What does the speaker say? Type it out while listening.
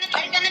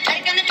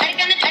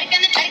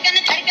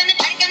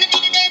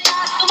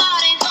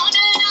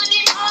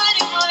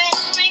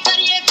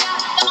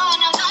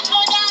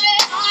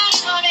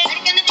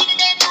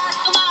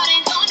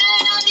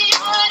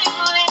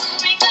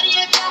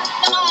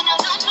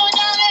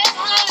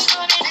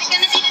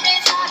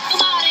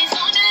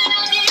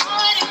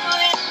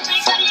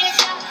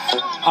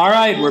All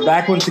right, we're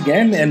back once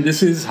again, and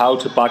this is How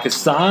to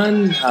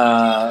Pakistan.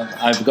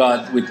 I've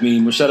got with me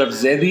Musharraf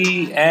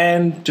Zaidi,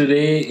 and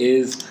today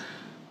is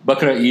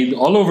Bakra Eid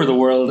all over the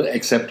world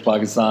except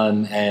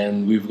Pakistan,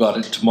 and we've got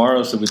it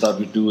tomorrow, so we thought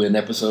we'd do an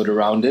episode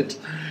around it.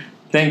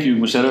 Thank you,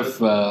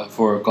 Musharraf,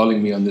 for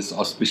calling me on this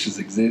auspicious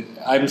exit.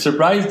 I'm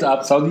surprised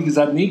आप Saudi के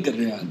साथ नहीं कर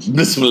रहे आज.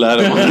 Bismillah.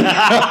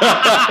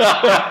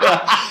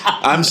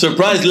 I'm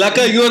surprised.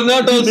 Laka, you are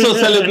not also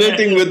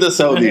celebrating with the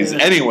Saudis.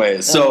 Anyway,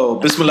 so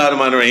Bismillah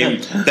ar-Rahman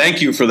ar-Rahim.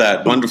 Thank you for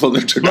that wonderful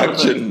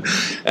introduction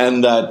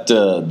and that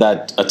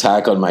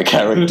attack on my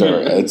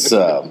character.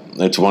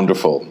 It's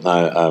wonderful.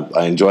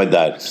 I enjoyed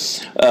that.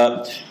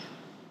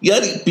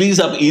 Yaar, please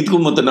आप ईद को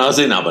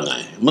मुतनाज़े ना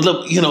बनाएं.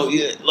 मतलब,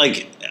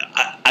 like,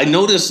 I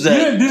noticed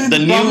that the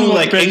new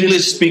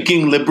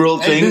English-speaking liberal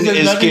thing is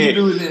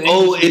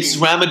it's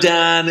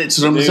Ramadan, it's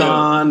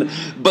Ramzan,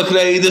 Bakra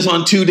Eid is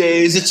on 2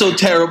 days, it's so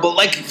terrible.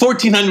 Like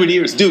 1400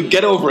 years, dude,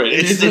 get over it.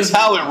 It's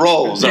how it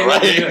rolls, all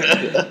right?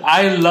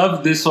 I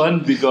love this one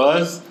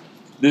because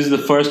this is the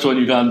first one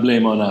you can't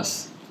blame on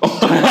us.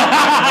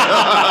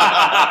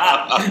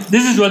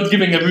 This is what's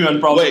giving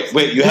everyone problems.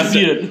 Wait, you have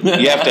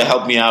to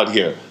help me out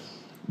here.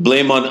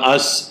 Blame on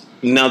us.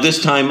 Now this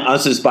time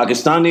us is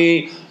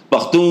Pakistani,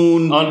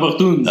 Pakhtun,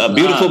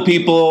 beautiful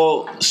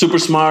people, super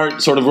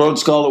smart, sort of Rhodes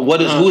Scholar.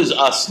 Who is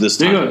us this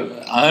time?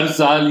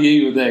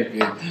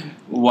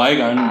 Why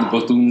can't the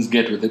Pakhtuns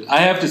get with it? I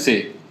have to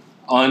say,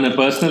 on a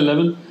personal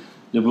level,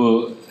 जब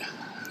वो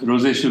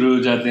रोज़े शुरू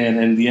हो जाते हैं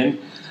and in the end,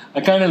 I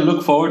kind of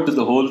look forward to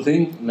the whole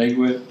thing. Like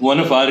one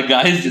of our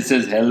guys just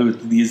says, hell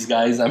with these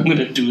guys, I'm going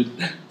to do it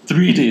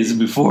 3 days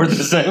before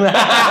this time.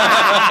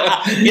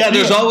 Yeah,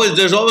 there's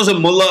always a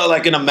mullah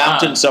like in a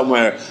mountain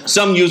somewhere,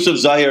 some Yusuf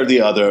Zai or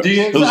the other,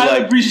 who's I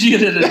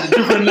appreciate it at a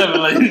different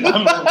level. Like,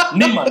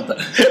 नहीं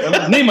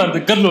मानता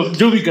कर लो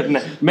जो भी करना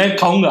है मैं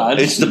खाऊंगा.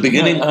 It's the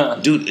beginning,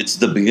 dude. It's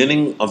the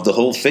beginning of the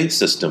whole faith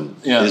system.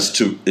 Yeah. Is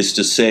to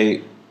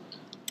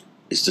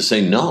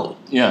say no.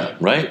 Yeah.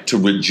 Right. To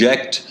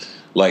reject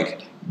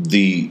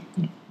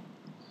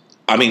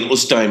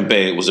us time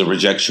it was a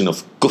rejection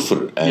of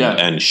kufr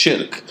and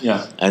shirk.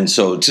 Yeah. And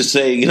so to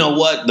say, you know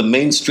what, the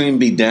mainstream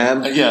be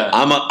damned,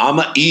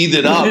 I'ma eat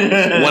it up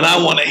when I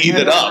want to eat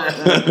it up.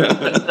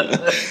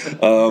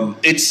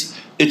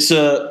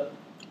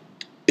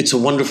 It's a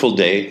wonderful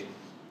day.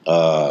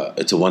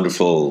 It's a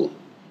wonderful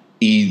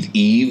Eid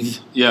Eve.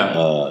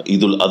 Yeah.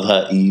 Eid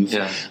al-Adha Eve.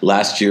 Yeah.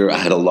 Last year I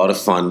had a lot of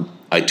fun.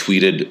 I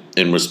tweeted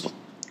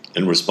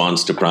in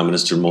response to Prime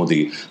Minister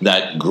Modi,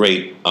 that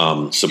great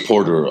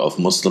supporter of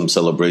Muslim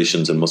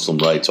celebrations and Muslim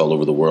rights all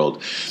over the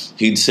world.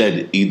 He'd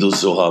said Eid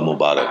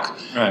Mubarak.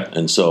 Right.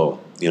 And so,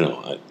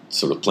 I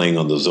sort of playing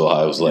on the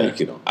Zoha, I was like,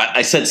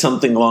 I said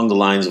something along the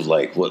lines of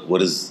like,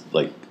 what is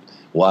like,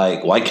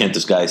 why can't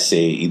this guy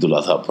say Eid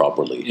al-Adha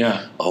properly?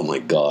 Yeah. Oh my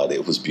God,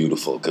 it was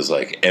beautiful because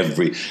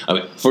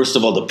first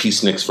of all, the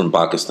peaceniks from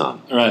Pakistan,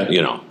 right?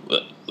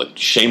 Like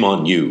shame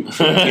on you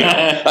for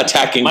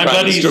attacking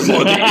Prime Minister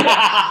Modi.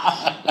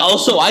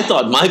 Also, I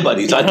thought my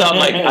buddies. I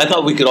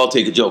thought we could all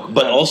take a joke,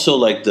 but also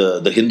like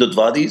the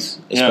Hindutvadis,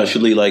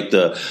 especially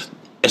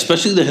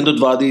especially the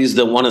Hindutvadis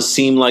that want to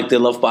seem like they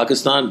love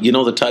Pakistan. You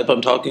know the type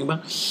I'm talking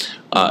about.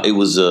 It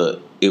was a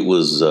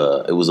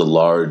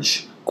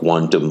large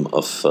quantum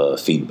of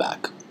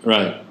feedback.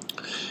 Right.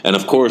 And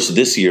of course,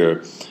 this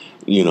year,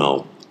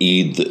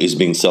 Eid is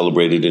being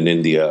celebrated in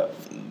India.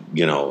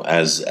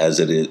 As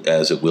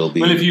it will be.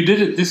 Well, if you did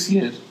it this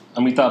year,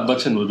 Amitabh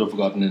Bachchan would have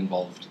gotten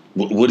involved.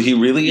 Would he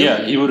really?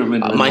 Yeah, he would have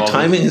been involved. My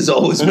timing has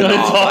always been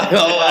off.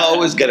 I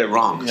always get it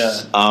wrong.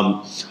 Yeah.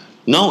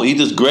 No, Eid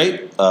is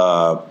great.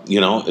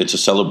 It's a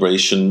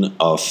celebration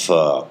of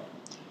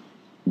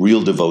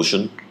real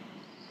devotion.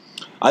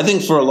 I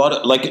think for a lot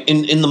of,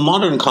 in the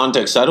modern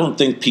context, I don't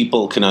think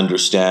people can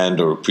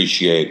understand or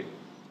appreciate,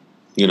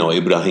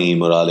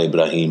 Ibrahim or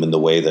Al-Ibrahim in the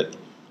way that,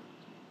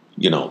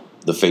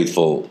 the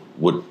faithful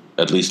would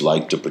at least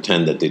like to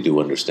pretend that they do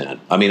understand.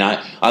 I mean,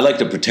 I like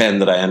to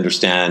pretend that I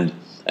understand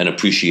and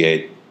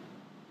appreciate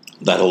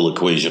that whole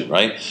equation,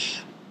 right?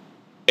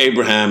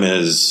 Abraham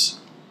is,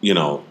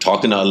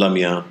 talking to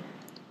Alamiya,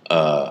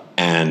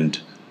 and,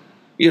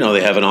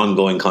 they have an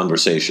ongoing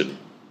conversation.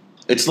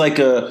 It's like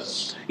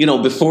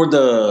before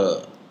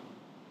the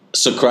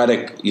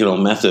Socratic,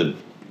 method,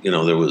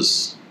 there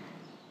was,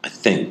 I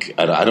think,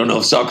 I don't know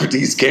if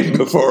Socrates came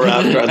before or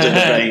after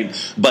Ibrahim,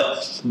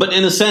 but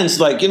in a sense,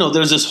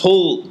 there's this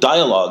whole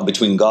dialogue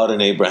between God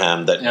and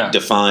Abraham that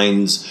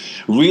defines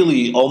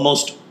really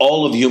almost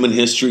all of human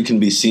history can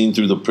be seen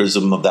through the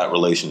prism of that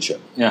relationship.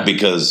 Yeah.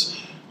 Because,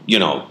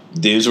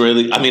 the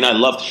Israeli, I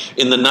love,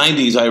 in the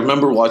 90s, I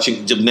remember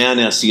watching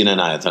Jabnana CNN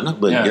Ayatana,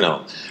 but,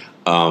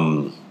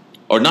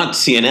 or not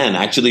CNN,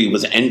 actually it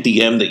was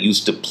NTM that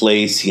used to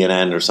play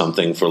CNN or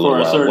something for a little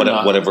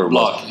while, whatever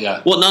block, it was.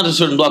 Yeah. Well, not a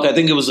certain block. I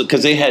think it was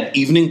because they had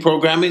evening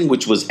programming,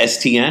 which was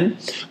STN,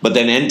 but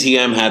then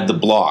NTM had the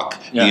block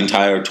the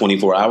entire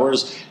 24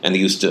 hours, and they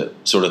used to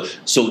so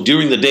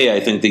during the day,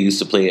 I think they used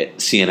to play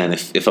CNN,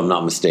 if I'm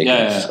not mistaken.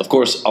 Yeah. Of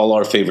course, all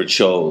our favorite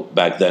show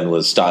back then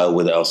was Style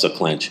with Elsa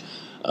Clench.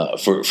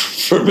 for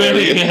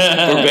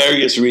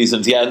various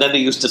reasons. Yeah, and then they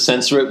used to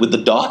censor it with the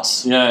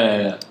dots.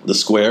 Yeah. The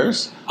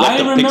squares.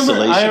 I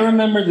Like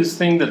remember this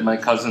thing that my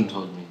cousin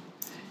told me.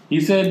 He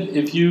said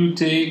if you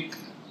take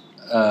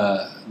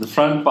the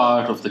front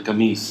part of the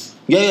kameez,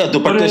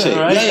 dupatte se.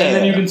 right, and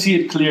then you can see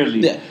it clearly.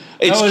 Yeah.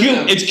 It's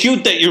cute. It's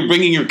cute that you're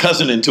bringing your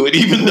cousin into it,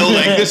 even though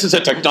like this is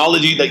a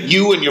technology that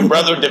you and your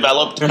brother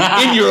developed in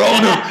your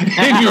own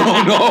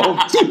home.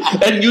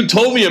 And you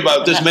told me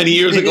about this many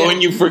years ago,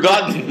 and you've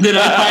forgotten. That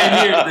I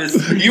pioneered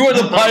this. You were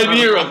the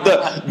pioneer of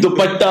the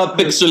dupatta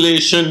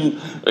pixelation,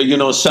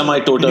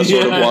 semi-tota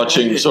sort of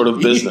watching sort of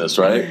business,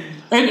 right?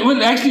 And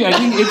well, actually, I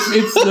think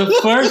it's the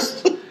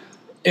first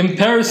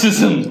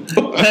empiricism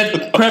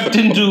that crept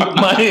into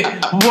my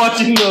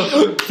watching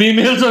the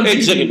females on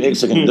TV. Eight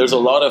second. There's a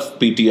lot of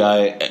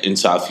PTI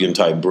Insafian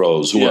type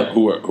bros who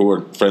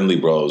are friendly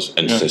bros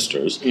and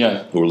sisters who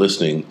are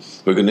listening.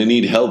 We're going to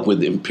need help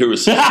with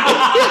empiricism.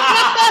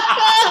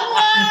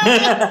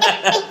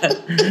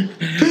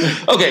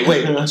 Okay,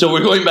 wait. So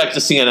we're going back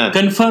to CNN.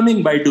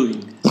 Confirming by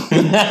doing.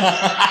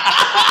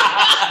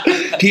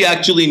 He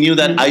actually knew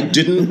that. I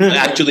didn't.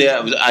 Actually,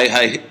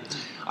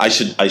 I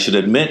should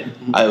admit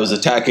I was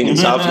attacking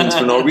Insafians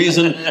for no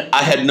reason.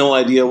 I had no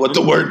idea what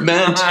the word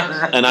meant,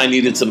 and I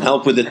needed some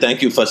help with it.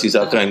 Thank you, Fussy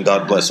Zakra, and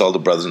God bless all the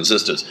brothers and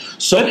sisters.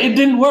 But it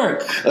didn't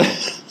work.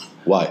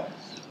 Why?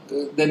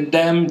 The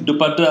damn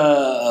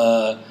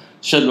dupatta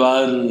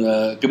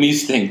shalwar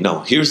kameez thing. No,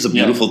 here's the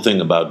beautiful thing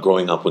about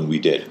growing up when we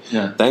did.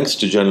 Yeah. Thanks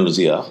to General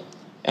Zia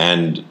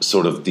and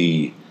sort of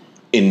the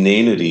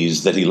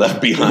inanities that he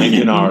left behind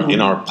in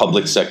our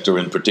public sector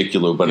in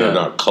particular, but in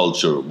our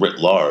culture writ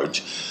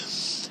large,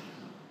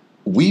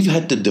 we've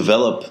had to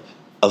develop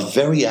a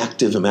very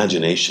active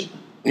imagination.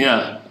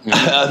 Yeah.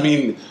 I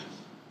mean,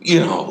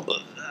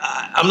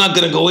 I'm not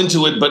going to go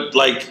into it, but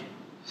like,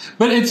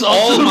 but it's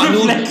also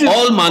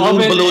all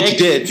Manood Baloch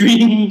did.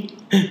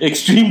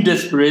 Extreme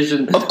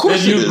desperation. Of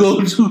course, that you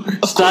go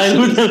to style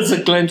hotels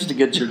and clench to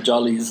get your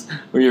jollies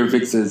or your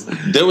fixes.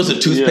 There was a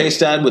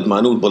toothpaste ad with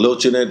Manood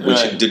Baloch in it,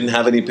 which didn't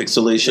have any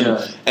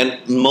pixelation, and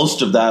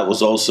most of that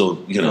was also,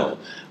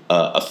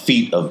 a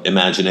feat of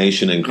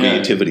imagination and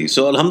creativity.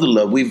 So,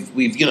 alhamdulillah,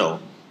 we've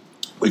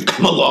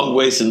come a long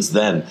way since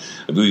then.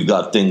 We've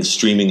got things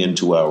streaming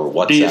into our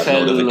WhatsApp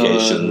DSL,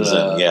 notifications,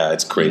 and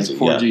it's crazy.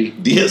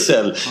 4G.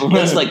 DSL.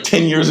 That's like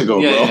 10 years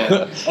ago,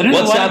 bro.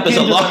 WhatsApp is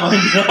a lot.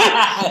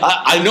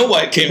 I know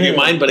why it came to your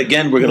mind, but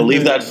again, we're going to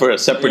leave that for a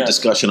separate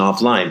discussion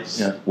offline.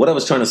 Yeah. What I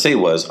was trying to say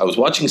was, I was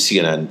watching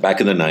CNN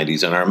back in the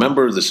 90s, and I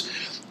remember this.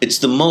 It's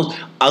the most.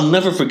 I'll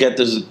never forget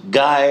this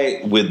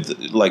guy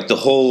with like the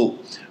whole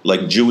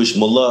like Jewish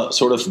mullah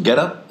sort of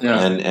getup,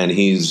 and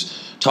he's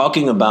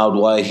talking about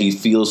why he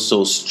feels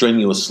so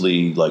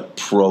strenuously like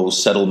pro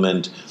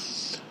settlement,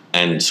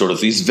 and sort of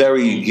he's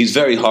very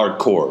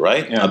hardcore,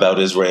 right, about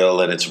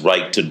Israel and its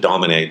right to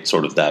dominate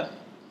sort of that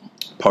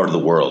part of the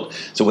world.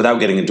 So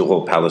without getting into a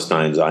whole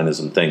Palestine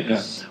Zionism thing,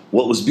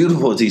 what was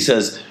beautiful is he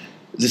says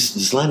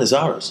this land is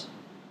ours.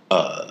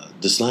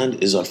 This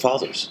land is our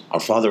father's.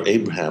 Our father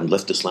Abraham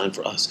left this land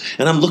for us.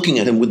 And I'm looking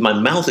at him with my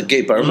mouth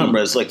agape. I remember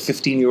as like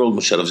 15-year-old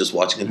Musharraf just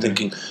watching and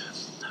thinking,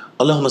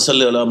 Allahumma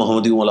salli ala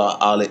Muhammadin wa ala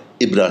ali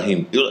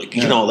Ibrahim.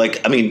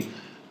 I mean,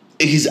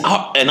 he's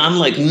out. And I'm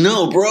like,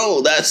 no,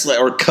 bro, that's like,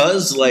 or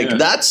cuz, like,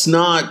 that's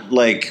not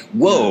like,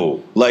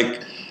 whoa.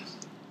 Like,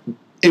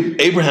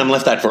 Abraham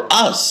left that for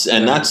us.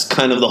 And that's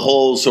kind of the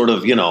whole sort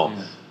of,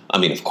 I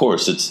mean, of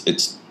course,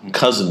 it's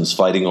cousins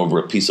fighting over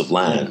a piece of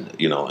land,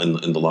 in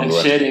the long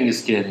run. Sharing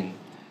is caring.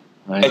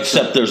 Right?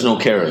 Except there's no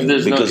caring.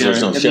 There's no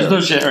sharing. There's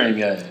no sharing,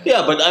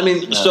 Yeah, but I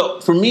mean, so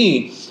for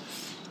me,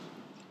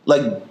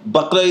 like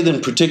Bakra Eid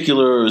in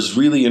particular is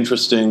really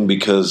interesting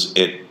because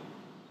it,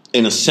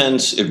 in a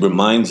sense, it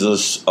reminds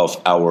us of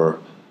our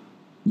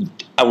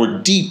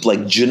deep,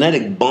 like,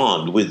 genetic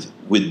bond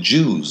with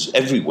Jews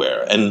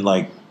everywhere. And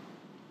like,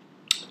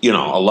 a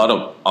lot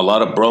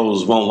of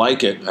bros won't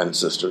like it, and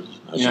sisters,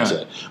 I should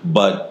say.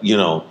 But,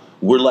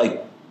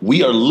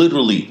 we are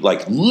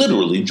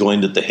literally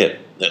joined at the hip,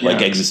 like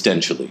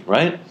existentially,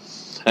 right?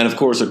 And of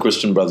course, our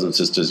Christian brothers and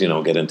sisters,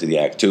 get into the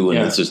act too. And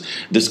it's just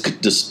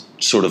this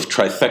sort of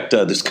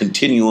trifecta, this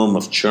continuum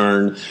of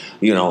churn,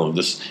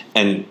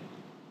 and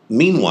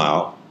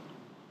meanwhile,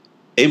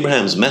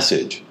 Abraham's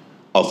message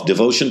of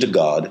devotion to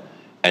God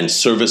and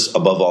service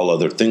above all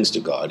other things to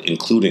God,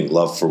 including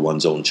love for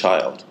one's own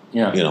child.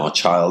 A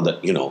child that,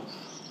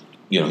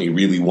 he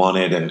really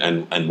wanted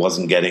and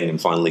wasn't getting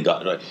and finally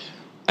got. Right?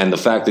 And the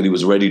fact that he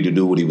was ready to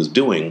do what he was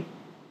doing,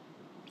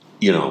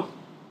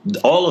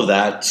 all of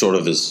that sort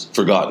of is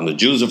forgotten. The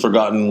Jews have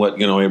forgotten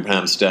what,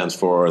 Abraham stands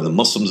for, and the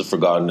Muslims have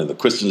forgotten, and the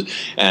Christians,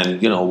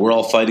 and, we're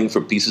all fighting for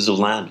pieces of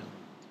land.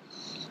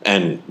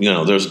 And,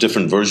 there's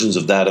different versions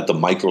of that at the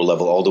micro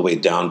level, all the way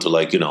down to,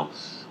 like,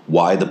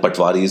 why the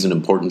Patwari is an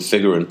important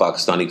figure in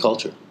Pakistani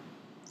culture.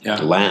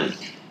 Land.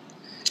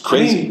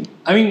 Crazy.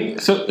 I mean,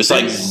 so it's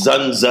like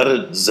Zan Zar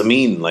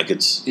Zameen, like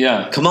it's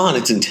come on,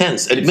 it's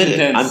intense. Admit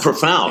it. I'm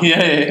profound.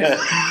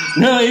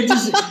 No,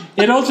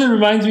 it also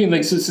reminds me,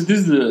 like, so this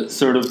is the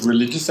sort of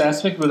religious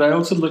aspect, but I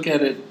also look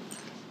at it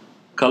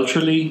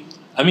culturally,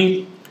 I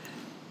mean,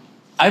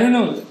 I don't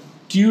know.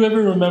 Do you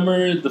ever remember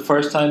the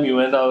first time you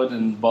went out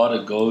and bought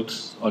a goat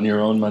on your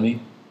own money?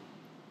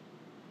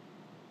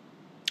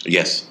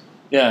 Yes.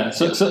 Yeah.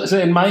 So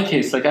in my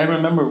case, like I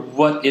remember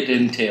what it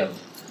entailed.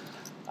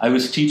 I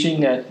was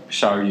teaching at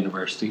Peshawar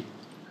University,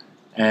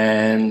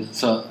 and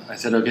so I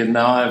said, okay,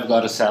 now I've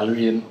got a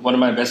salary, and one of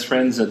my best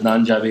friends,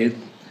 Adnan Javed,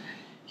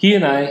 he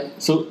and I,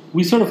 so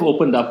we sort of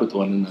opened up with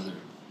one another,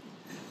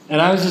 and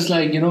I was just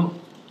like,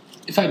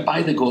 if I buy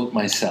the goat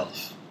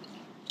myself,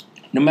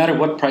 no matter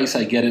what price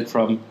I get it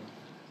from,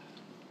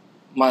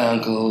 my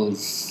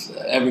uncles,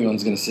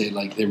 everyone's going to say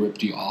like they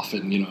ripped you off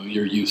and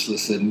you're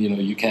useless and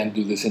you can't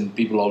do this and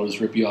people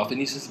always rip you off. And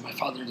he says, my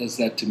father does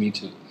that to me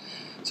too.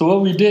 So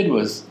what we did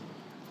was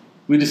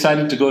we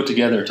decided to go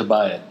together to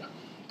buy it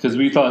because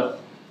we thought,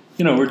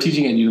 we're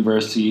teaching at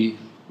university.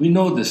 We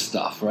know this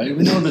stuff, right?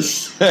 We know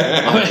this.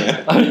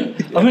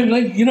 I mean,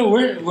 like,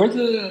 we're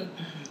the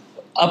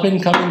up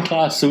and coming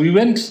class. So we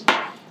went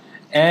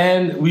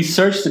and we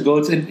searched the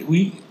goats and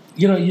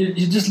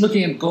you're just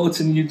looking at goats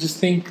and you just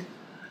think,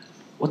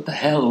 what the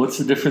hell? What's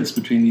the difference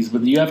between these?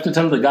 But you have to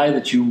tell the guy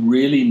that you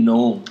really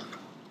know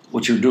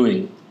what you're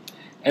doing.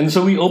 And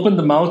so we opened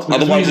the mouth.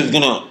 Otherwise, he's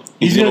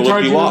gonna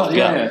charge you off.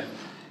 Yeah.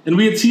 And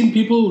we had seen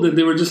people that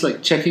they were just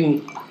like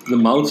checking the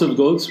mouths of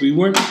goats. We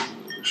weren't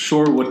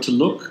sure what to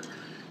look.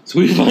 So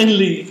we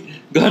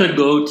finally got a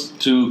goat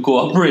to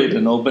cooperate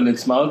and open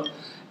its mouth.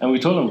 And we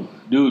told him,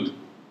 dude,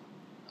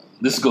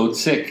 this goat's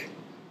sick.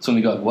 It's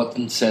only got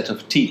one set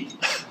of teeth.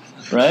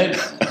 Right?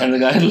 And the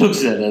guy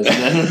looks at us.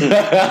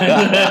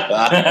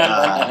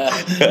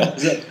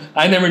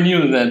 I never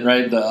knew that,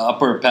 right? The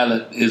upper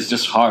palate is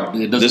just hard.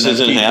 It doesn't. This is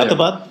in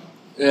Hyderabad?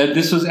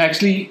 This was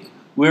actually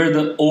where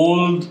the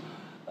old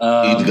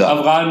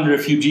Afghan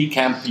refugee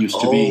camp used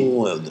to be.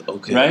 Oh,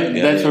 okay. Right?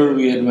 Yeah, That's where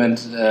we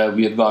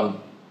had gone.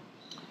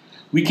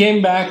 We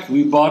came back.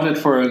 We bought it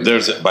for.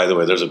 By the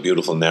way, there's a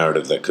beautiful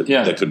narrative that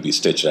could be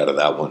stitched out of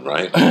that one,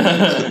 right?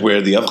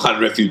 Where the Afghan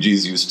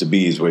refugees used to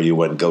be is where you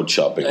went goat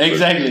shopping.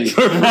 Exactly.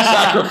 For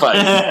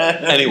sacrifice.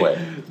 Anyway,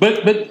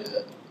 but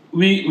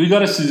we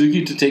got a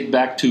Suzuki to take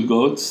back 2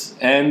 goats,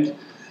 and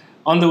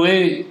on the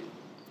way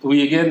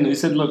we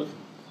said, look,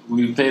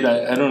 we paid.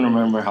 I don't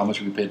remember how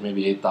much we paid.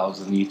 Maybe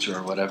 8,000 each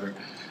or whatever.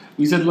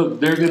 We said, look,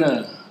 they're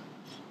gonna.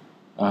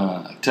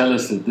 Tell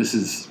us that this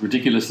is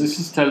ridiculous. Let's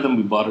just tell them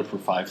we bought it for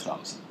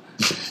 5,000.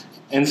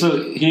 And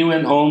so he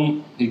went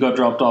home. He got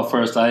dropped off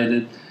first. I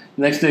did.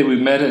 Next day we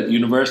met at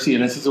university,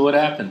 and I said, "So what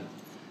happened?"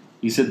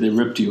 He said, "They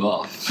ripped you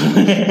off."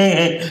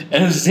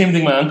 And it's the same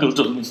thing my uncle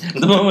told me.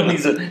 The moment he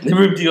said, "They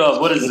ripped you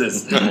off," what is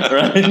this?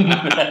 Right?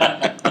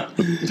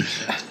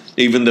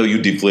 Even though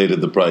you deflated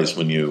the price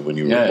when you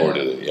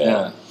reported it.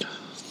 Yeah.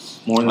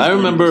 More than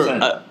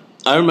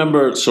I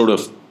remember sort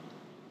of.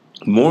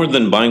 More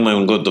than buying my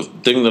own goat, the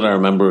thing that I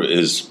remember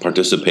is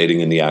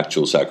participating in the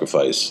actual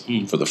sacrifice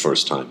for the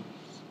first time.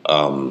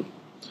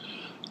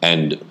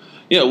 And,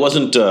 it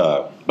wasn't...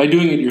 by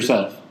doing it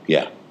yourself?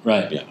 Yeah.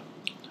 Right. Yeah.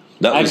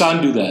 I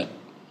can't do that.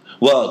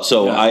 Well,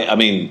 so, I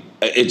mean,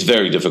 it's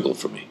very difficult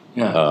for me.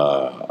 Yeah.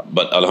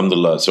 But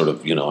alhamdulillah, sort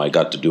of, I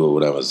got to do it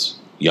when I was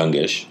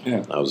youngish.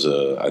 Yeah.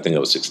 I think I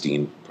was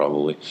 16,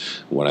 probably,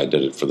 when I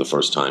did it for the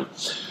first time.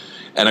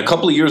 And a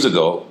couple of years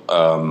ago...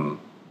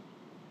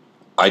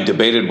 I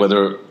debated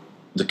whether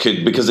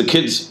because the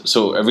kids,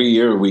 so every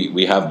year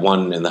we have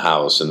one in the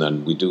house and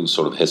then we do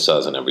sort of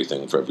hissas and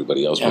everything for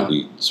everybody else, but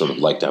we sort of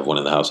like to have one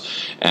in the house.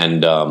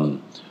 And,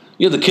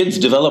 the kids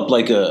develop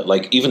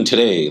like even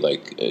today,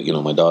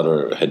 my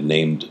daughter has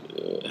named,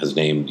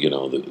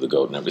 the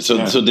goat and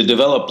everything. So they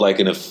develop like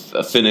an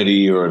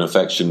affinity or an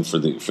affection for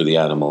the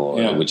animal,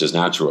 which is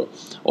natural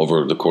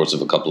over the course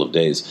of a couple of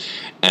days.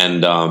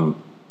 And,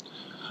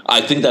 I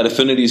think that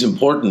affinity is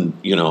important,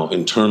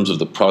 in terms of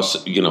the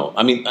process.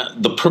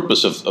 The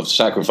purpose of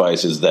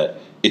sacrifice is that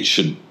it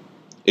should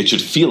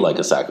feel like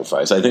a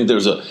sacrifice. I think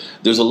there's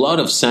a lot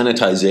of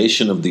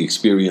sanitization of the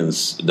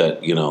experience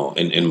that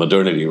in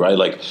modernity, right?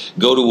 Like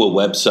go to a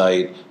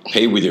website,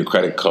 pay with your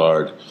credit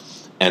card,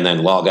 and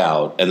then log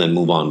out, and then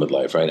move on with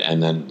life, right?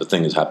 And then the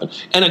thing has happened.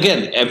 And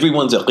again,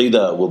 everyone's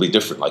aqidah will be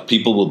different. Like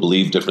people will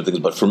believe different things.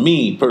 But for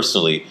me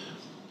personally,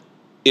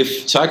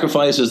 if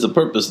sacrifice is the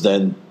purpose,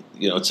 then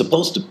it's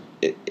supposed to,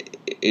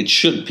 it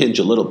should pinch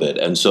a little bit.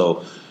 And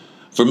so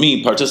for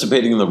me,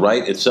 participating in the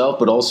rite itself,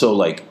 but also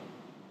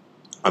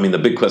the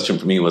big question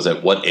for me was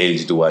at what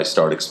age do I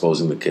start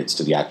exposing the kids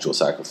to the actual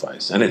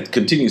sacrifice? And it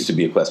continues to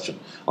be a question.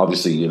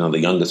 Obviously, the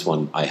youngest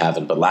one I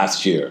haven't, but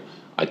last year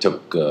I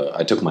took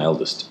my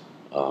eldest.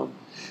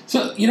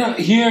 So,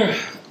 here,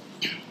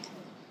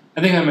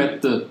 I think I'm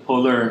at the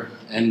polar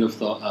end of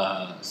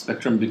the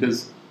spectrum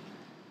because,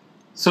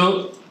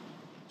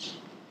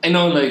 I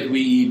know,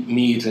 we eat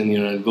meat and,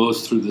 it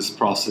goes through this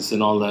process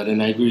and all that.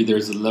 And I agree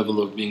there's a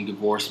level of being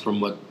divorced from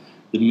what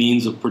the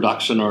means of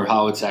production or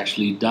how it's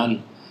actually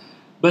done.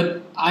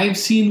 But I've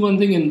seen one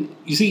thing, and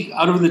you see,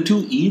 out of the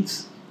 2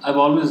 Eids, I've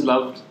always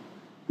loved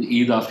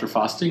the Eid after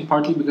fasting,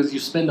 partly because you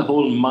spend a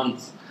whole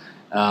month,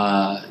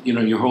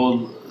 your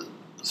whole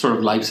sort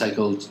of life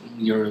cycle.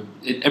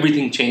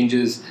 Everything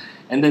changes,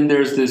 and then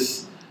there's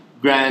this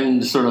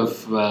grand sort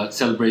of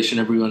celebration.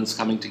 Everyone's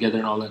coming together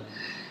and all that.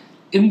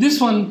 In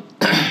this one,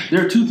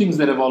 there are two things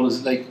that I've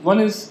always like. One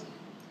is,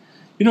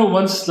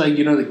 once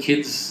the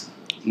kids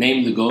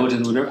name the goat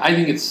and whatever. I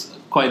think it's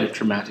quite a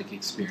traumatic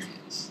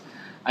experience.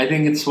 I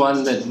think it's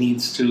one that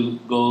needs to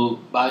go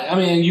by. I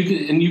mean,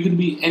 you can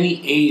be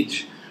any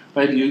age,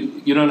 right?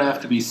 You don't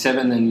have to be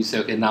 7 and you say,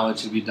 okay, now it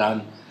should be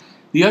done.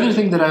 The other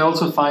thing that I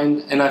also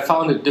find, and I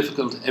found it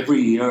difficult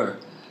every year,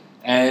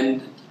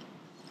 and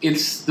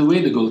it's the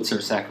way the goats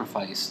are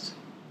sacrificed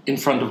in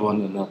front of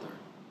one another,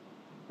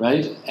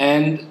 right?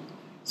 And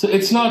so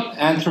it's not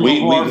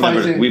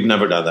anthropomorphizing. We've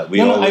never done that.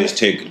 We always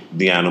take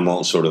the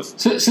animal sort of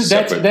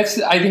separate. That's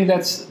I think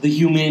that's the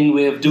humane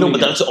way of doing it. No,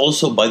 but that's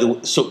also, by the way,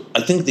 so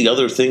I think the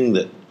other thing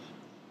that,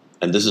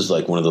 and this is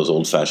like one of those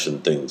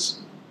old-fashioned things,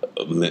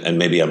 and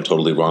maybe I'm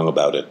totally wrong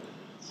about it.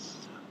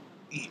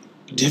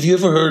 Have you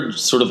ever heard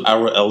sort of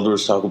our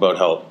elders talk about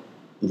how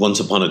once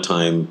upon a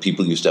time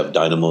people used to have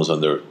dynamos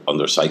on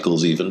their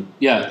cycles even?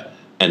 Yeah.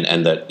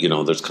 And that,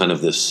 there's kind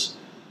of this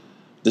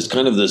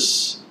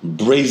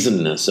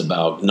brazenness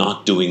about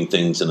not doing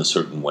things in a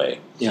certain way.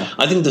 Yeah.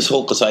 I think this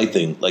whole Qasai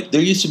thing, like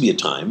there used to be a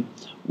time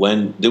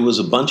when there was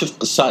a bunch of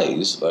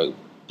Qasais,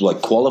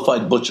 like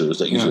qualified butchers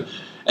that used to,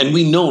 and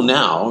we know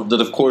now that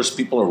of course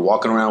people are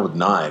walking around with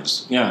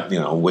knives,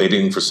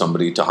 waiting for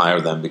somebody to hire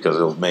them because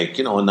it'll make,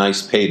 a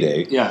nice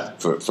payday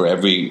for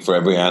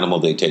every animal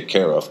they take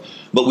care of.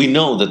 But we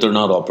know that they're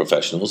not all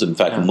professionals. In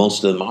fact,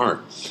 most of them aren't.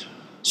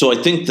 So I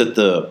think that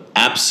the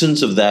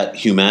absence of that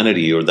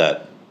humanity or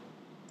that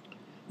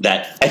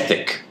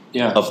ethic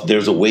of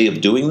there's a way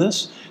of doing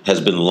this has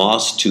been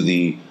lost to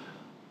the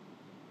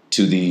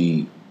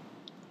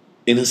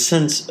in a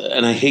sense,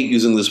 and I hate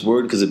using this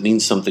word because it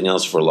means something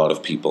else for a lot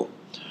of people.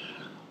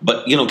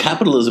 But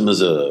capitalism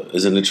is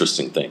an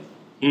interesting thing.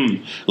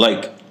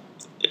 Like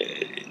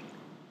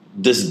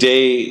this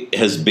day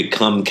has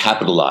become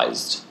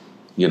capitalized.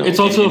 It's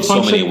also in a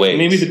function. So many ways.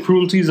 Maybe the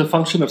cruelty is a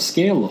function of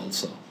scale.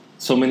 Also,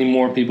 so many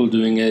more people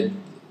doing it.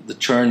 The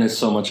churn is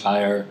so much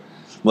higher.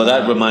 Well,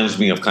 that reminds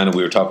me of kind of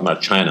we were talking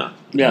about China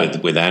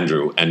with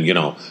Andrew, and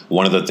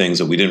one of the things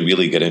that we didn't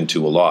really get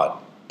into a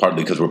lot,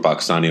 partly because we're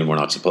Pakistani and we're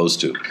not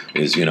supposed to,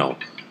 is kind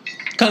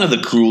of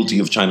the cruelty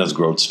of China's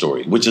growth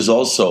story, which is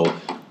also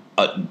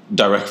a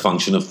direct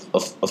function of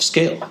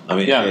scale. I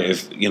mean,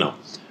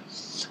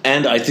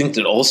 and I think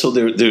that also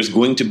there's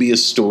going to be a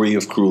story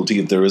of cruelty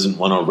if there isn't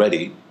one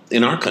already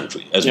in our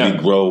country as we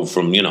grow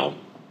from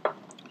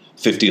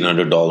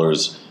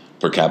 $1,500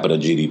 per capita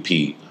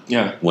GDP.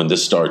 Yeah. When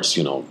this starts,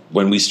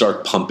 when we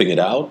start pumping it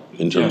out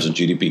in terms of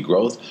GDP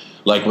growth,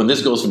 like when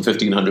this goes from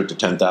 1,500 to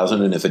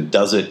 10,000, and if it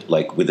does it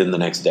like within the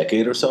next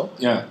decade or so,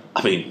 I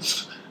mean,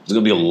 there's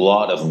going to be a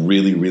lot of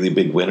really, really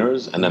big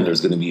winners, and then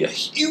there's going to be a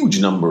huge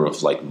number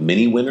of like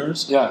mini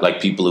winners, like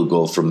people who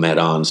go from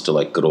Medans to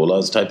like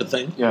Corollas type of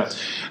thing. Yeah.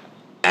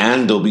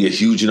 And there'll be a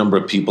huge number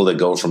of people that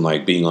go from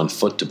like being on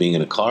foot to being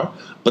in a car.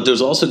 But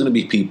there's also going to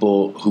be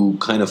people who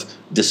kind of,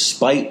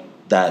 despite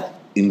that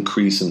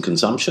increase in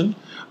consumption,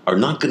 are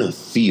not going to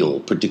feel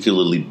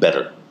particularly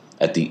better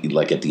at the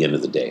end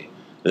of the day.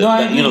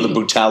 The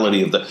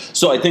brutality of the.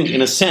 So I think,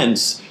 in a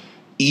sense,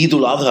 Eid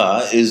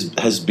al-Adha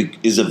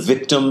is a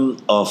victim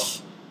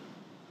of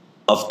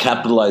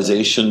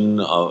capitalization,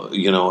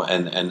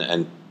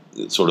 and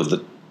sort of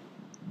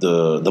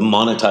the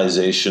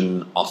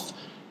monetization of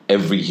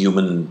every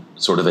human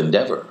sort of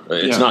endeavor.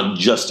 It's not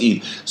just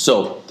Eid.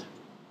 So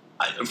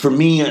for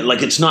me,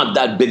 like, it's not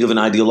that big of an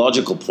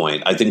ideological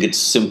point. I think it's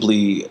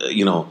simply,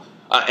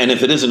 and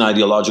if it is an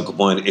ideological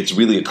point, it's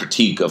really a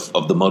critique of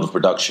the mode of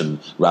production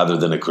rather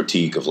than a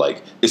critique of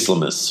like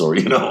Islamists or I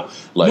know,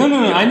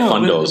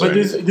 fundos. But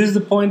this is the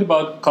point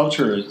about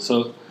culture.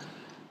 So,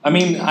 I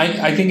mean,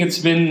 I think it's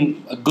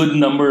been a good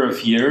number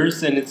of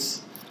years, and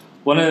it's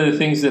one of the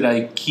things that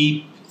I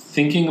keep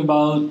thinking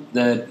about.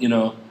 That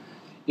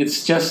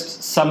it's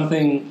just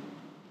something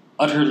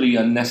utterly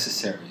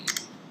unnecessary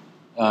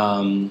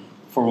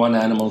for one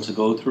animal to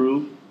go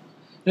through.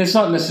 And it's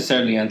not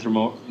necessarily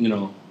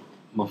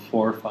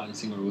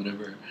morphizing or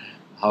whatever,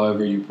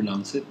 however you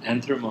pronounce it.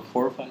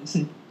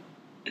 Anthropomorphizing?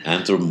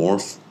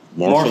 Anthropomorphizing.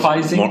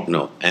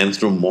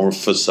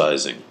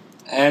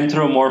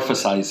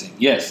 Anthropomorphizing,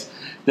 yes.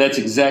 That's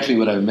exactly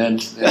what I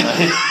meant.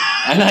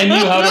 And I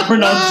knew how to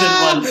pronounce it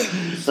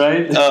once,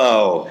 right?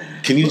 Oh,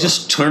 can you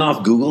just turn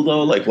off Google,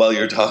 though? Like, while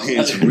you're talking,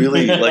 it's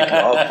really, like,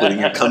 off-putting.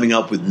 You're coming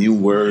up with new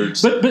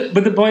words. But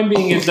the point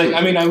being is, like,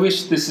 I mean, I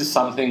wish this is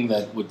something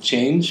that would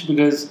change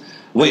because...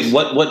 Wait,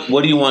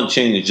 what do you want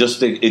changed?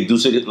 Just don't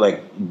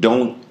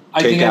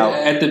take out...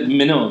 at the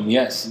minimum,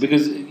 yes.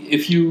 Because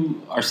if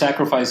you are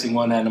sacrificing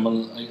one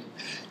animal,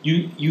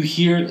 you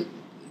hear,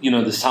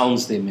 the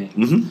sounds they make.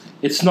 Mm-hmm.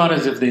 It's not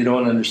as if they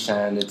don't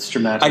understand. It's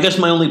dramatic. I guess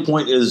my only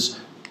point is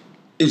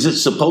it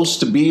supposed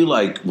to be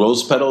like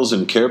rose petals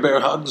and Care Bear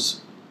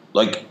hugs?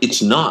 Like,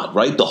 it's not,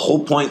 right? The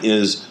whole point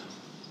is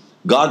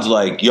God's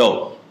like,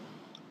 yo,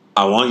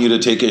 I want you to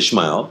take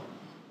Ishmael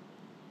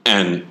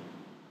and,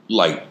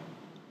 like,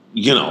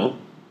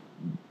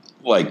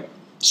 like,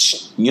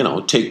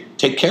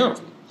 take care of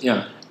him.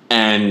 Yeah.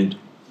 And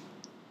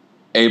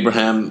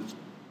Abraham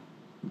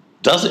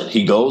does it.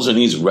 He goes and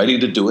he's ready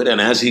to do it.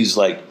 And as he's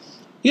like,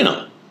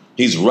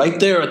 he's right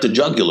there at the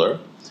jugular.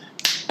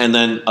 And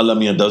then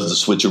Alamia does the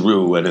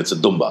switcheroo and it's a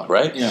dumba,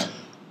 right? Yeah.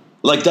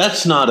 Like,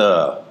 that's not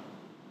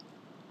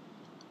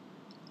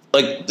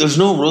there's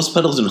no rose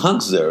petals and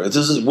hugs there.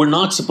 We're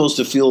not supposed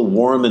to feel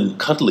warm and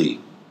cuddly.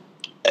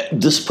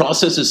 This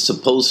process is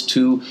supposed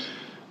to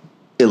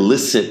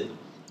elicit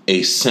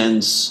a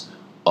sense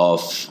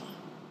of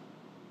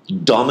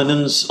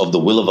dominance of the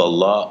will of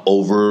Allah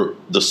over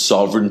the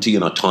sovereignty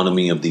and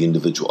autonomy of the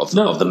individual, of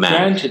the man.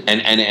 Granted.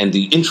 And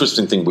the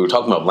interesting thing, we were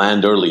talking about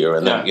land earlier,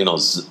 and then,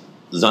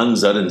 Zan,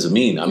 Zar, and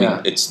Zameen. I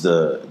mean, it's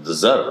the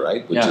Zar,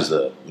 right? Which is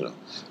the,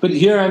 But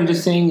here I'm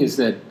just saying is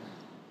that,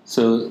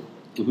 so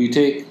if we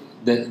take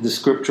the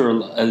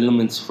scriptural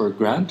elements for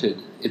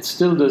granted, it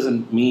still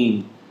doesn't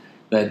mean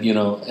that,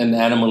 an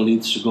animal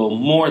needs to go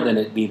more than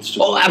it needs to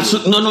go. Oh,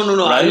 absolutely.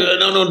 No. Right?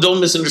 No, don't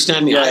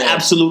misunderstand me. I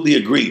absolutely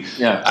agree.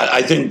 Yeah.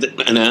 I think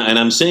that, and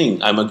I'm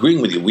saying, I'm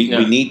agreeing with you.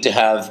 We need to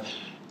have,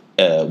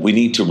 we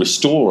need to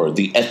restore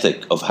the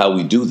ethic of how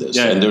we do this.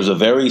 And there's a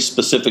very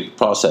specific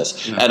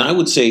process. Yeah. And I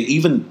would say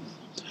even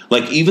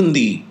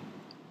the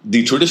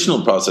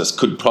traditional process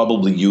could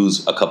probably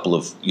use a couple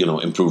of,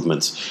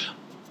 improvements.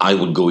 I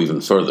would go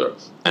even further.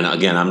 And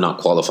again, I'm not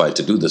qualified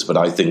to do this, but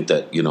I think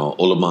that,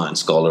 ulama and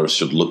scholars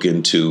should look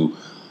into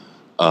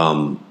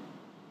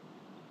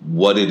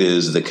what it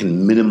is that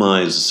can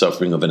minimize the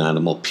suffering of an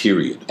animal,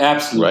 period.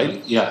 Absolutely.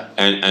 Right? Yeah.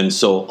 And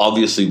so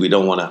obviously we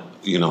don't want to,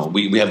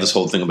 we have this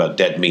whole thing about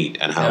dead meat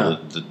and how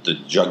the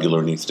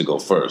jugular needs to go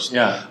first.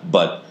 Yeah.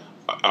 But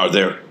are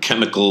there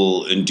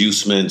chemical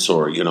inducements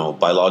or,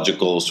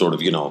 biological sort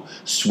of,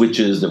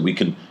 switches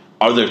that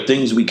are there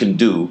things we can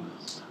do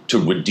to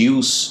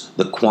reduce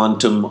the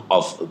quantum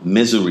of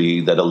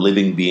misery that a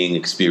living being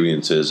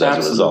experiences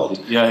as a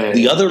result?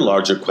 The other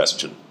larger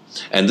question,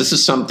 and this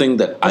is something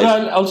that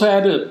I'll also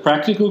add a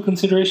practical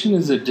consideration,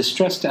 is a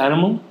distressed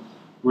animal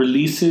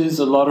releases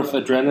a lot of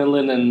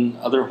adrenaline and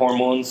other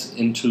hormones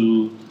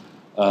into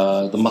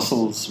the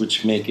muscles,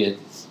 which make it,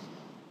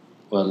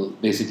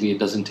 basically it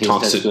doesn't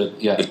taste as good.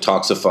 Yeah. It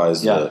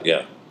toxifies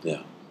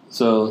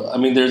So, I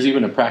mean, there's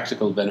even a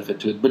practical benefit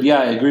to it. But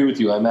I agree with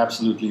you. I'm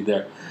absolutely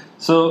there.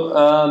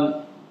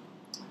 So,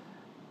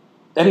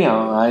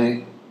 anyhow,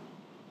 I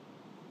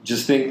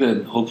just think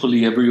that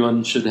hopefully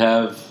everyone should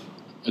have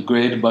a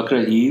great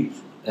Bakra Eid.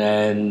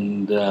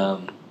 And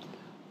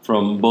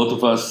from both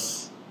of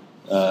us,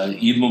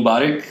 Eid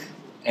Mubarak.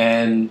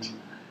 And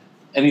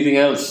anything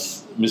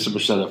else, Mr.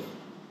 Musharraf?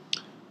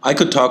 I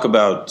could talk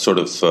about sort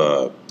of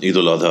Eid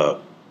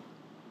al-Adha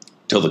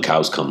till the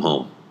cows come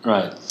home.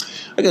 Right.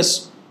 I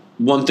guess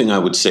one thing I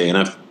would say, and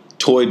I've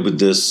toyed with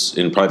this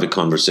in private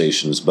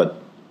conversations,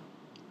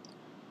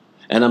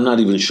 and I'm not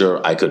even sure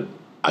I could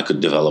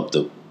develop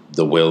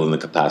the will and the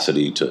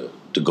capacity to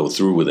go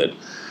through with it.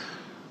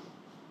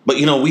 But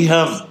we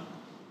have,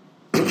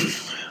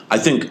 I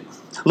think,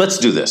 let's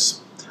do this.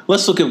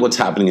 Let's look at what's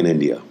happening in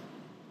India.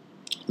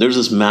 There's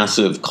this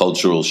massive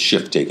cultural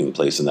shift taking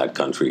place in that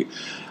country.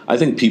 I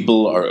think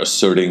people are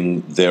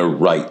asserting their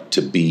right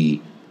to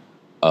be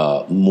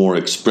more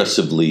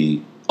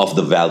expressively of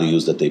the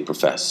values that they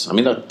profess. I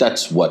mean,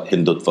 that's what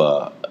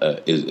Hindutva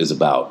is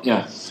about.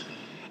 Yeah.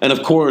 And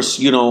of course,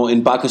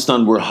 in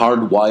Pakistan, we're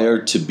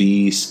hardwired to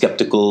be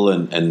skeptical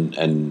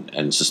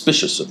and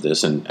suspicious of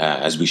this, and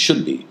as we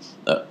should be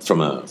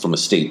from a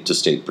state to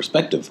state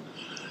perspective.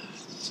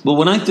 But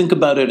when I think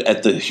about it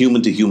at the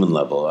human to human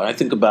level, I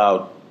think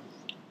about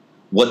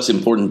what's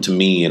important to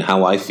me and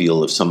how I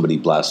feel if somebody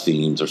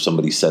blasphemes or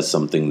somebody says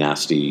something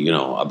nasty,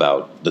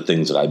 about the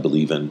things that I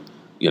believe in,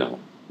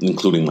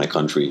 including my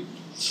country.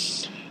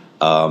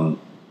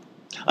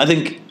 I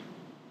think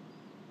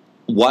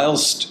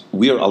whilst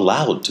we are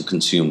allowed to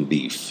consume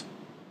beef,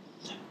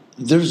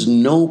 there's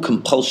no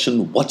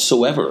compulsion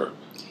whatsoever.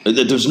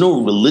 There's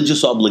no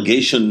religious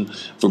obligation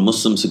for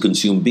Muslims to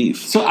consume beef.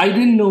 So I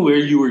didn't know where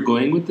you were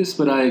going with this,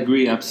 but I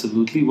agree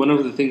absolutely. One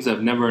of the things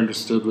I've never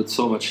understood with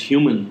so much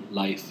human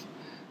life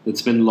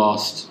that's been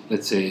lost,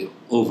 let's say,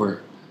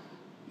 over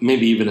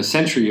maybe even a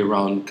century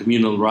around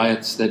communal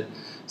riots that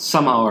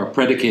somehow are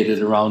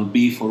predicated around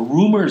beef or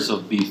rumors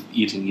of beef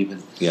eating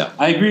even. Yeah.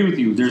 I agree with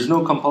you. There's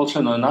no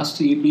compulsion on us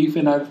to eat beef,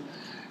 and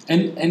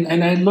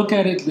I look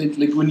at it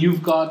like when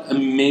you've got a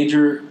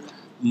major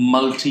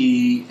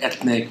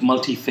multi-ethnic,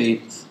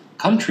 multi-faith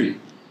country,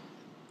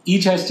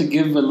 each has to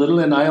give a little,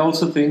 and I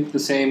also think the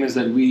same is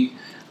that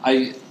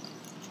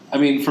I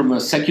mean, from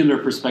a secular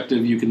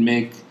perspective, you can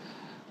make,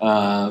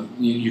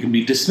 you can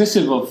be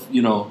dismissive of,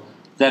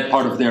 that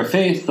part of their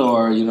faith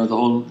or, the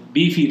whole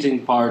beef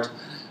eating part.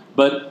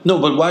 But no,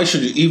 but why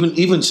should you,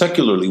 even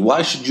secularly,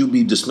 why should you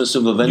be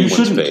dismissive of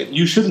anyone's faith?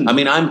 You shouldn't. I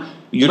mean,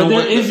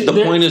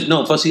 the point is,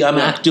 Fussy, I'm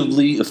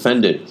actively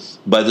offended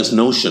by this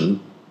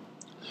notion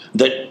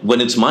that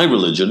when it's my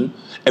religion,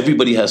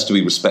 everybody has to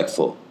be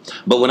respectful.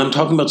 But when I'm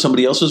talking about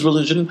somebody else's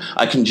religion,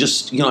 I can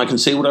just, I can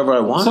say whatever I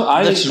want.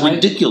 That's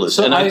ridiculous.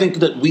 I think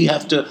that we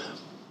have to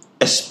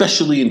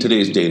especially in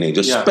today's day and age,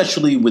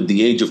 especially with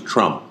the age of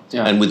Trump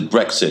and with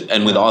Brexit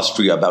and with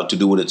Austria about to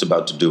do what it's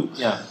about to do.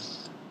 Yeah.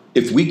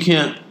 If we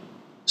can't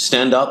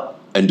stand up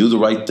and do the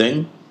right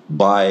thing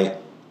by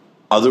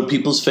other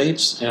people's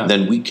faiths,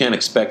 then we can't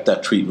expect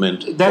that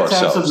treatment for ourselves.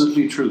 That's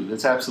absolutely true.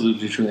 That's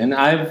absolutely true. And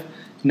I've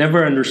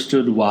never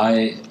understood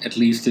why, at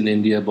least in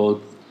India,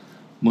 both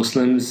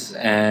Muslims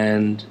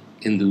and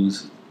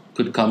Hindus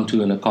could come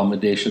to an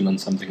accommodation on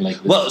something like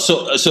this. Well,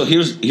 so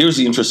here's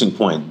the interesting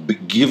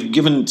point.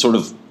 Given sort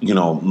of,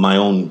 my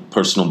own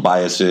personal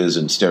biases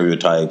and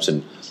stereotypes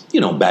and,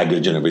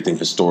 baggage and everything,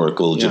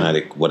 historical,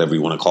 genetic, whatever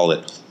you want to call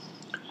it,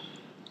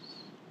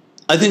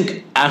 I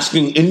think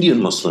asking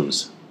Indian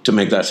Muslims to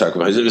make that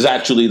sacrifice is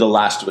actually the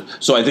last.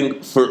 So I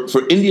think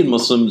for Indian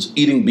Muslims,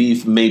 eating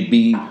beef may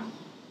be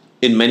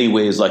in many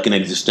ways like an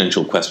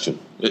existential question.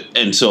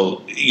 And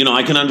so,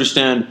 I can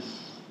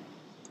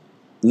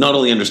not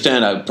only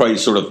understand,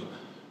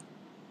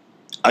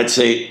 I'd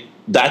say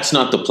that's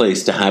not the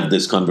place to have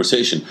this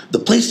conversation. The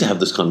place to have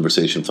this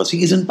conversation,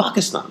 Fasi, is in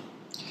Pakistan.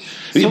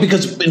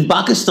 Because in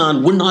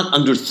Pakistan, we're not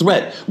under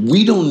threat.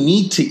 We don't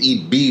need to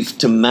eat beef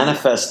to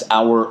manifest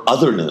our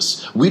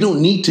otherness. We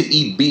don't need to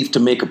eat beef to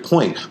make a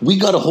point. We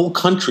got a whole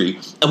country,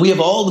 and we have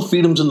all the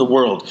freedoms in the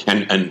world,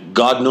 and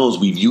God knows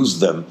we've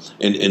used them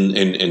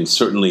in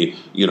certainly,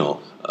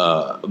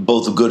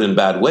 both good and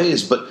bad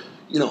ways. But,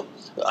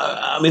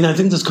 I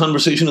think this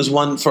conversation is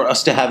one for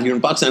us to have here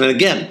in Pakistan. And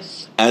again,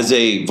 as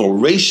a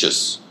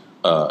voracious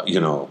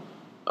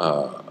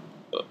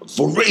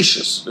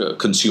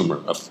consumer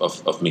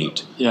of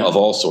meat of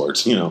all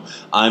sorts.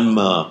 I'm.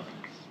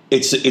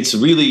 It's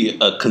really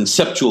a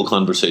conceptual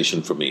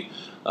conversation for me.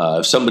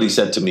 If somebody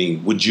said to me,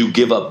 "Would you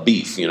give up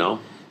beef?"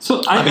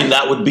 So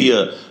that would be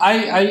a. I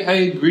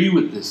agree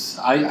with this.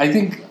 I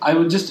think I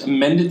would just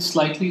amend it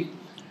slightly.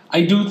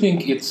 I do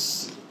think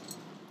it's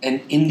an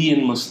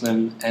Indian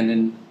Muslim and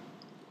an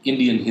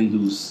Indian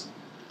Hindus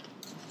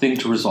thing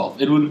to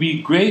resolve. It would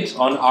be great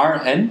on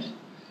our end,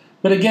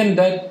 but again,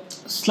 that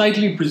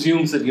slightly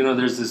presumes that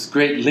there's this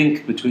great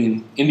link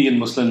between Indian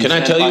Muslims. Can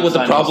I tell you what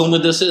the problem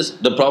with this is?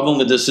 The problem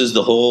with this is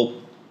the whole.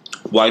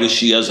 Why do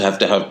Shias have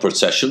to have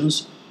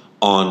processions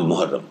on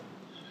Muharram?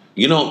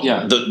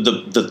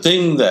 The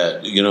thing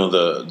that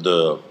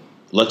the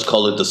let's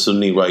call it the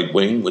Sunni right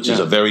wing, which is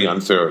a very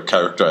unfair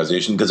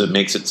characterization because it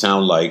makes it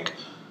sound like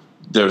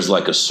there's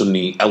like a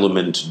Sunni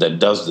element that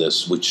does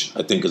this, which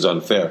I think is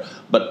unfair.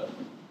 But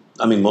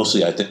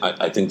mostly I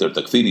think they're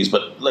takfiris.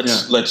 But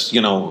let's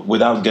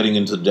without getting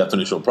into the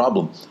definitional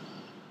problem,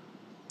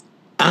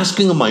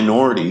 asking a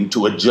minority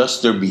to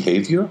adjust their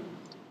behavior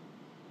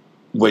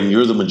when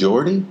you're the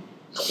majority,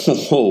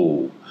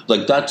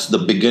 like that's the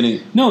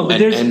beginning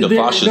end of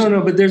fascism.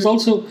 No, but there's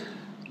also,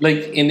 like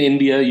in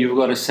India, you've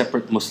got a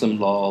separate Muslim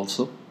law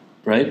also,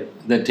 right?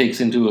 That takes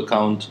into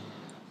account,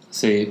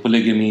 say,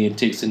 polygamy. It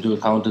takes into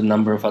account a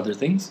number of other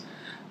things.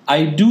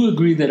 I do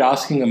agree that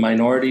asking a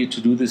minority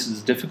to do this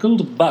is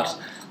difficult, but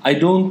I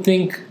don't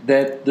think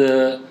that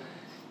the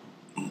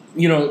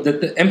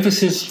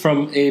emphasis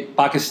from a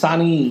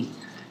Pakistani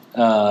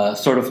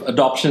sort of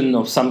adoption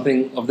of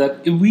something of that,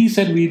 if we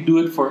said we'd do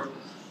it for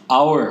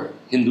our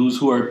Hindus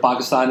who are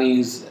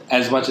Pakistanis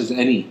as much as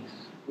any,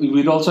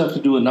 we'd also have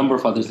to do a number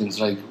of other things.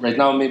 Like right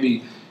now,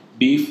 maybe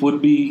beef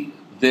would be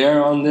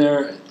there on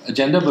their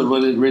agenda, but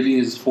what it really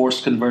is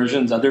forced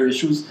conversions, other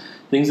issues,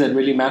 things that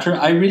really matter.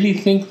 I really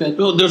think that...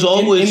 Well, there's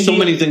always so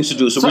many things to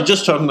do. So we're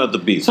just talking about the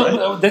beef,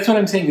 right? That's what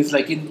I'm saying. Is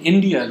like in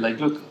India, like,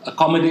 look,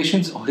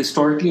 accommodations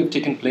historically have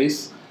taken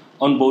place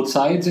on both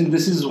sides, and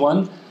this is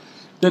one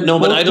that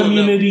both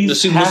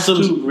communities have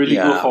to really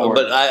go forward.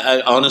 But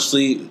I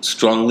honestly,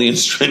 strongly and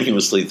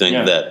strenuously think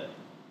that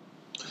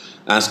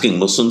asking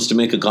Muslims to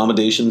make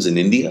accommodations in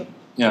India,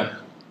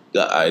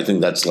 I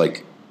think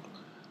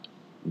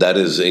that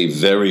is a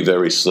very,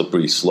 very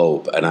slippery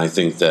slope. And I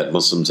think that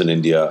Muslims in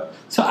India...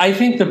 So I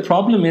think the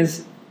problem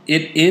is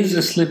it is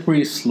a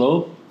slippery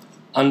slope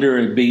under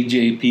a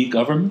BJP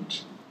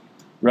government,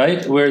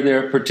 right? Where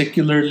they're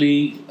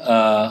particularly,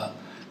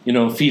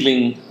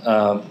 feeling,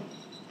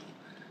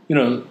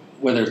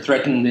 whether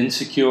threatened,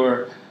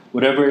 insecure,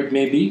 whatever it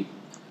may be.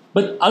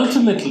 But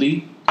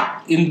ultimately,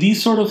 in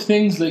these sort of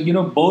things,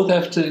 both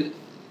have to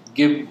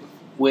give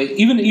way.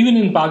 Even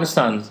in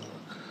Pakistan,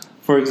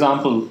 for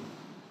example,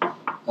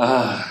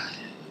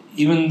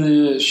 even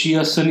the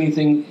Shia-Sunni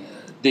thing,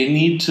 they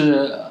need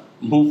to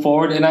move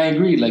forward. And I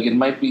agree, it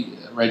might be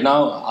right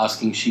now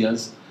asking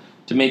Shias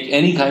to make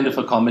any kind of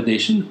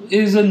accommodation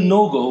is a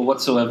no-go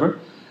whatsoever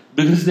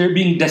because they're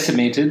being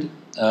decimated.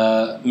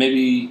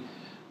 Maybe,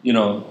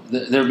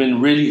 there have been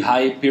really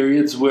high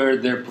periods where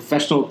their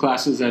professional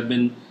classes have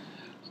been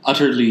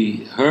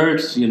utterly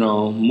hurt,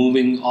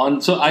 moving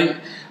on. So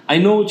I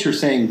know what you're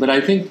saying, but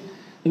I think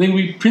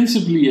we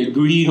principally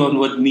agree on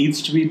what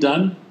needs to be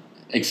done,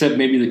 except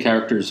maybe the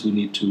characters who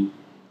need to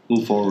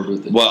move forward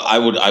with it. Well, I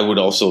would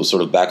also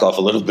sort of back off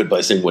a little bit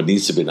by saying what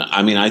needs to be done.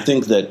 I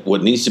think that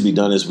what needs to be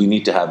done is we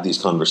need to have these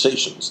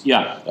conversations.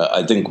 Yeah.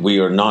 I think we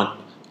are not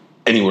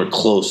anywhere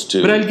close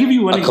to But I'll give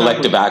you one a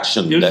collective example.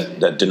 action Here's-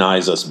 that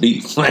denies us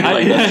beef. Right?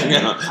 Like that's,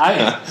 you know.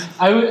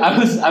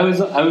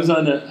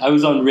 I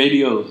was on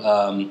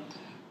radio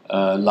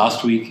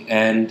last week,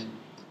 and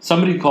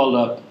somebody called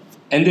up,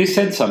 and they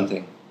said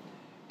something.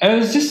 And it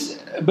was just,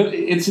 but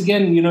it's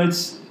again,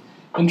 it's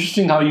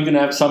interesting how you can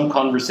have some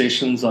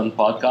conversations on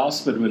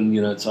podcasts, but when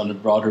it's on a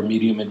broader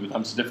medium, it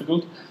becomes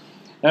difficult.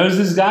 There was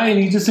this guy, and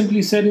he just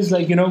simply said, "Is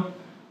like,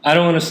 I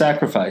don't want to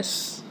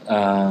sacrifice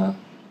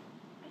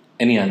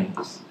any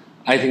animals.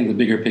 I think the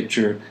bigger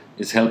picture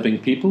is helping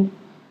people,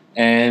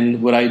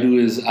 and what I do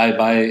is I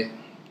buy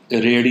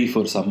a ready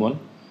for someone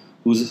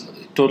who's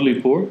totally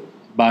poor,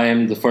 buy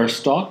him the first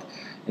stock,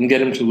 and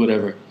get him to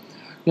whatever."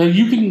 Now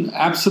you can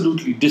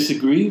absolutely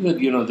disagree that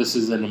this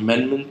is an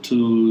amendment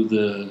to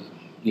the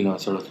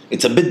sort of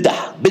It's a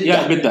bid'ah.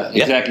 bid'ah,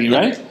 exactly,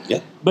 right?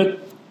 Yeah. But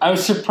I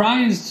was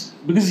surprised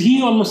because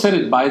he almost said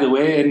it by the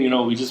way,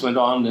 and we just went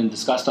on and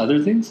discussed other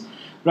things.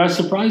 But I was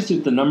surprised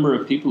at the number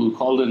of people who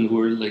called in who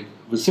were like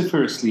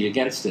vociferously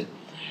against it.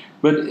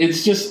 But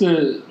it's just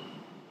the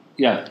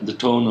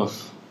tone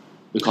of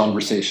the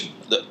conversation.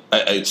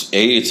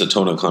 It's a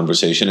tone of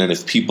conversation, and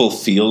if people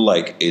feel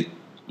like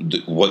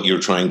what you're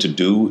trying to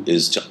do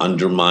is to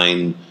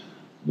undermine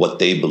what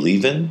they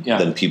believe in,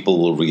 then people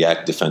will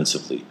react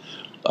defensively.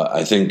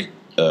 I think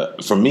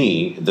for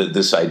me,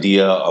 this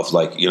idea of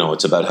like,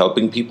 it's about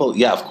helping people.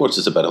 Yeah, of course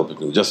it's about helping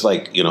people. Just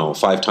like,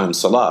 5 times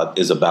salat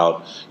is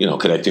about,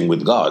 connecting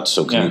with God.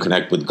 So can you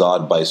connect with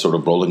God by sort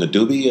of rolling a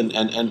doobie?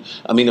 And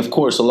I mean, of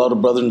course, a lot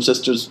of brothers and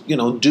sisters,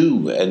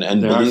 do.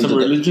 And there are believe some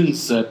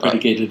religions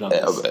predicated on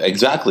this.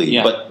 Exactly.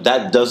 Yeah. But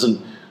that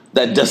doesn't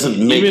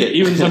make it.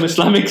 Even some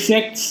Islamic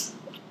sects.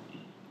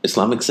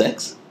 Islamic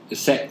sects?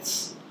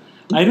 Sects.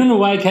 I don't know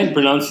why I can't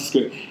pronounce this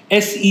correct.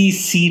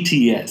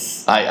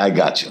 SECTS. I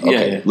got you.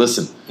 Okay,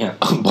 listen. Yeah.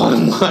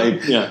 Bottom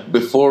line,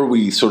 before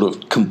we sort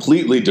of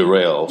completely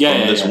derail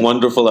from this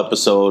wonderful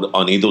episode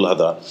on Eid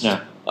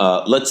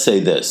al-Adha, let's say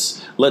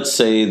this. Let's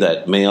say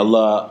that may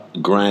Allah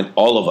grant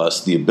all of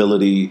us the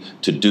ability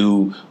to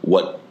do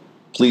what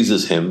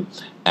pleases Him,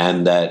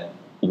 and that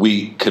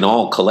we can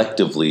all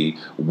collectively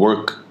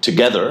work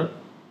together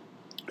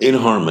in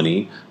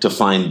harmony to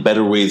find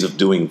better ways of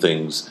doing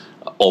things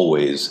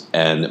always,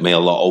 and may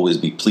Allah always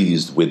be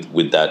pleased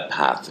with that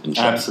path,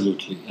 inshallah.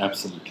 Absolutely.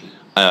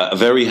 A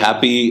very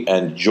happy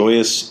and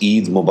joyous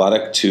Eid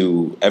Mubarak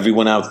to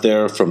everyone out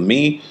there from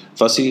me.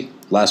 Fassi,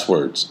 last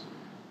words.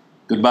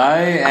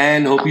 Goodbye,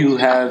 and hope you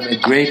have a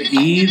great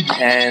Eid,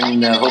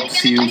 and hope to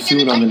see you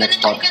soon on the next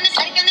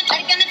podcast.